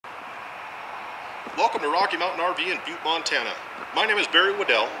Welcome to Rocky Mountain RV in Butte, Montana. My name is Barry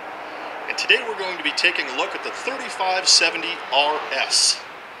Waddell, and today we're going to be taking a look at the 3570 RS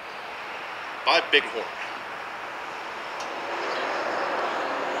by Bighorn.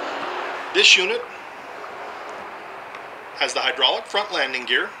 This unit has the hydraulic front landing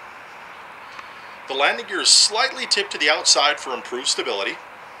gear. The landing gear is slightly tipped to the outside for improved stability.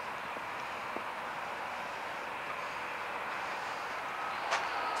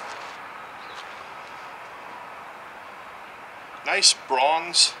 Nice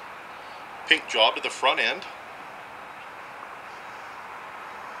bronze pink job to the front end.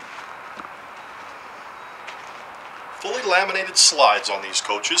 Fully laminated slides on these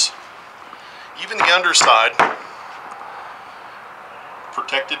coaches. Even the underside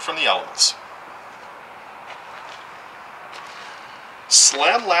protected from the elements.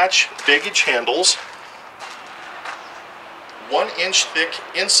 Slam latch baggage handles. 1-inch thick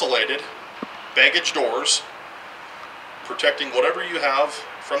insulated baggage doors, protecting whatever you have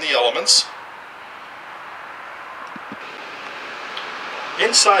from the elements.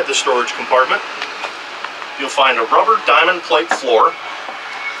 Inside the storage compartment, you'll find a rubber diamond plate floor,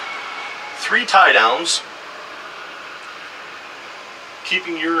 3 tie downs,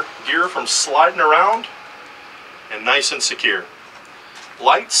 keeping your gear from sliding around and nice and secure.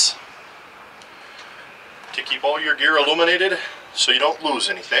 Lights to keep all your gear illuminated so you don't lose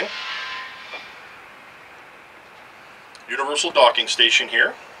anything. Universal docking station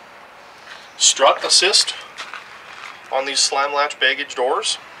here. Strut assist on these slam latch baggage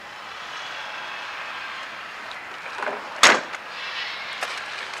doors. A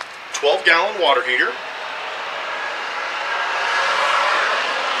 12-gallon water heater.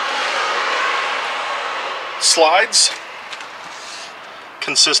 Slides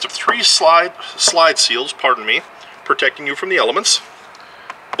consist of 3 slide seals, protecting you from the elements.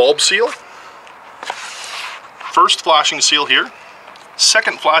 Bulb seal. First flashing seal here,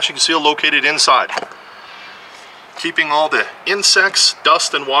 second flashing seal located inside, keeping all the insects,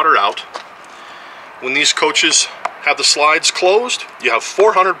 dust, and water out. When these coaches have the slides closed, you have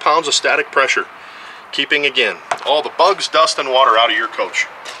 400 pounds of static pressure, keeping, again, all the bugs, dust, and water out of your coach.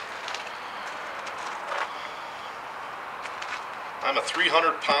 I'm a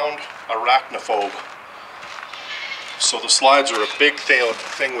 300-pound arachnophobe, so the slides are a big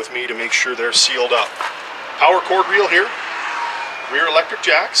thing with me to make sure they're sealed up. Power cord reel here, rear electric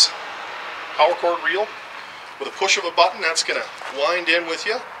jacks, power cord reel. With a push of a button, that's going to wind in with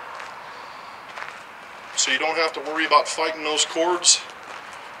you, so you don't have to worry about fighting those cords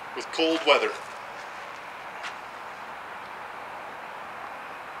with cold weather.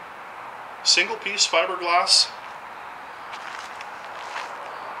 Single piece fiberglass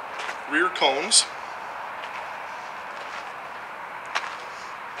rear cones.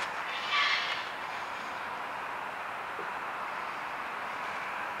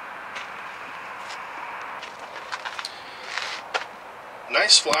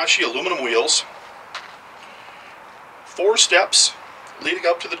 Nice flashy aluminum wheels. 4 steps leading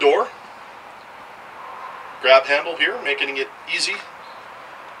up to the door. Grab handle here, making it easy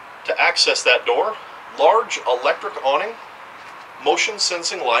to access that door. Large electric awning, motion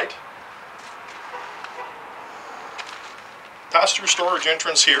sensing light. Pass-through storage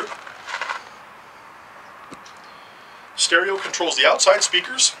entrance here. Stereo controls the outside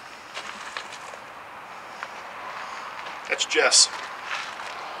speakers. That's Jess.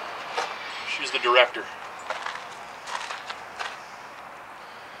 She's the director.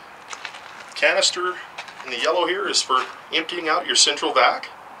 Canister in the yellow here is for emptying out your central vac.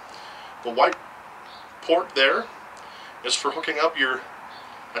 The white port there is for hooking up your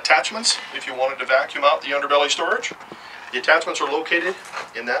attachments if you wanted to vacuum out the underbelly storage. The attachments are located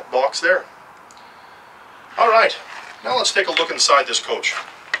in that box there. Alright, now let's take a look inside this coach.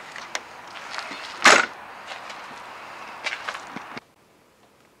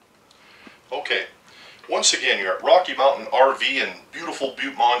 Okay, once again, you're at Rocky Mountain RV in beautiful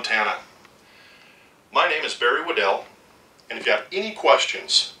Butte, Montana. My name is Barry Waddell, and if you have any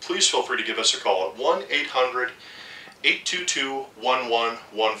questions, please feel free to give us a call at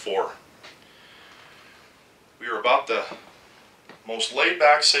 1-800-822-1114. We are about the most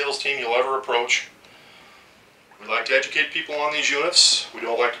laid-back sales team you'll ever approach. We like to educate people on these units. We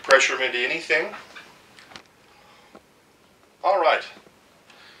don't like to pressure them into anything. Alright.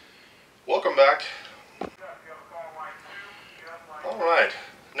 Welcome back. Alright,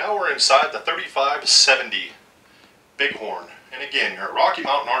 now we're inside the 3570 Bighorn. And again, you're at Rocky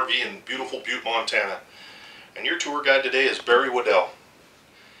Mountain RV in beautiful Butte, Montana. And your tour guide today is Barry Waddell.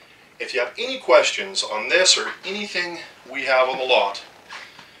 If you have any questions on this or anything we have on the lot,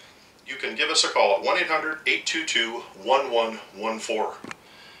 you can then give us a call at 1-800-822-1114.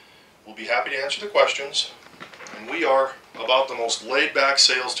 We'll be happy to answer the questions, and we are about the most laid-back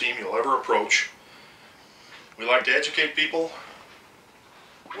sales team you'll ever approach. We like to educate people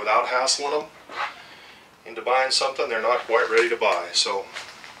without hassling them into buying something they're not quite ready to buy. So,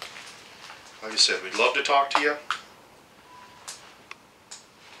 like I said, we'd love to talk to you.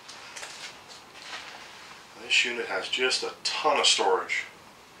 This unit has just a ton of storage,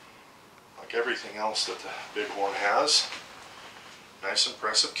 like everything else that the Bighorn has. Nice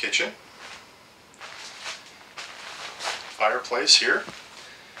impressive kitchen. Fireplace here.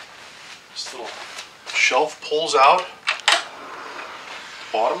 This little shelf pulls out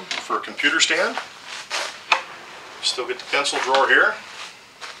bottom for a computer stand. Still get the pencil drawer here.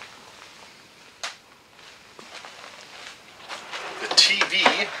 The TV,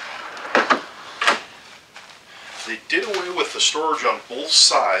 they did away with the storage on both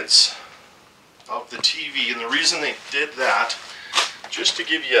sides of the TV, and the reason they did that, just to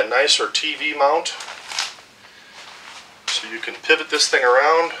give you a nicer TV mount, so you can pivot this thing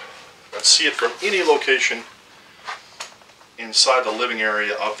around and see it from any location inside the living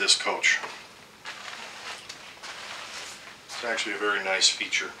area of this coach. It's actually a very nice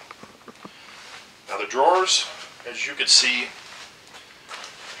feature. Now the drawers, as you can see,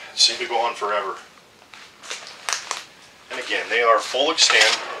 seem to go on forever. And again, they are full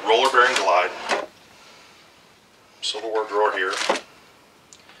extend, roller bearing glide. Silverware drawer here.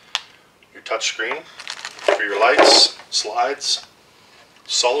 Your touch screen for your lights, slides,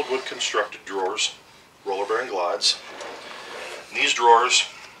 solid wood constructed drawers, roller bearing glides. And these drawers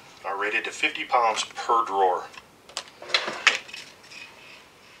are rated to 50 pounds per drawer.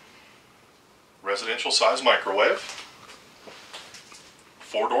 Residential size microwave,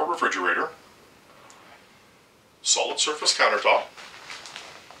 4-door refrigerator, solid surface countertop.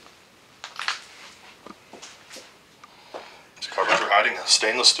 It's covered for hiding a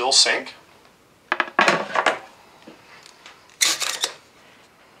stainless steel sink.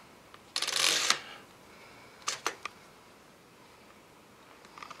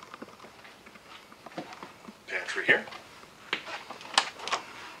 Pantry here.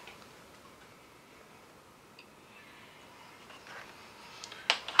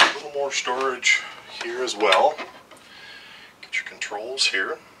 More storage here as well. Get your controls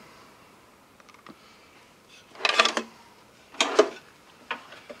here.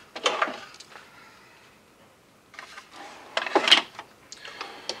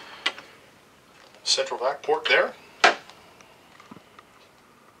 Central vac port there.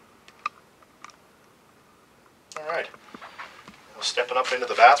 Alright, now stepping up into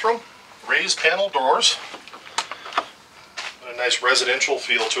the bathroom. Raised panel doors. A nice residential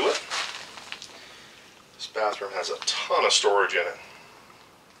feel to it. This bathroom has a ton of storage in it.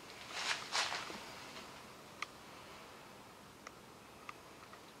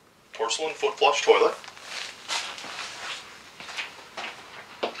 Porcelain foot flush toilet.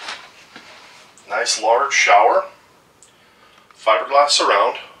 Nice large shower. Fiberglass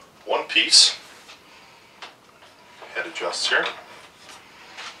surround, one piece. Head adjusts here.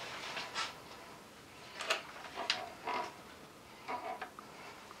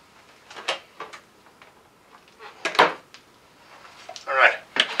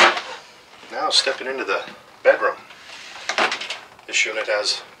 Stepping into the bedroom. This unit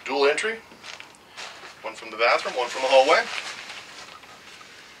has dual entry, one from the bathroom, one from the hallway.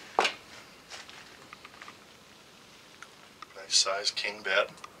 Nice size king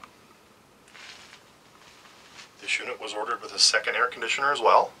bed. This unit was ordered with a second air conditioner as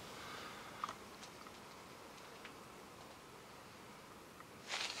well.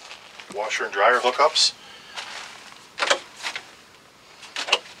 Washer and dryer hookups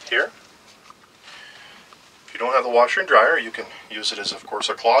here. If you don't have the washer and dryer, you can use it as, of course,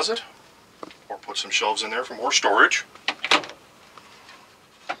 a closet, or put some shelves in there for more storage.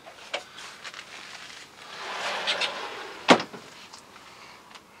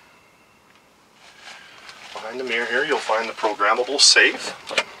 Behind the mirror here, you'll find the programmable safe.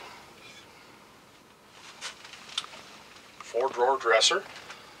 4-drawer dresser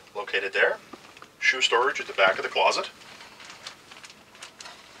located there. Shoe storage at the back of the closet.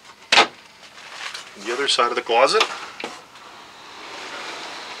 The other side of the closet,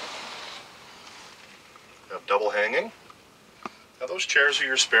 you have double hanging. Now those chairs are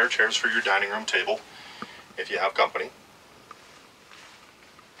your spare chairs for your dining room table if you have company.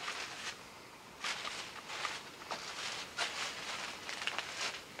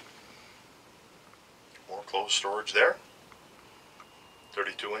 More closed storage there.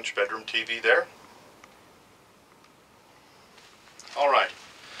 32-inch bedroom TV there. All right.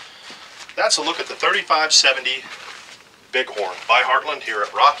 that's a look at the 3570 Bighorn by Heartland here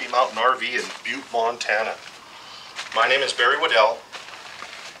at Rocky Mountain RV in Butte, Montana. My name is Barry Waddell,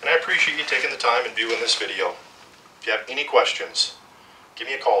 and I appreciate you taking the time and viewing this video. If you have any questions, give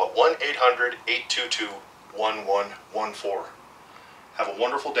me a call at 1-800-822-1114. Have a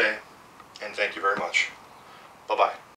wonderful day, and thank you very much. Bye-bye.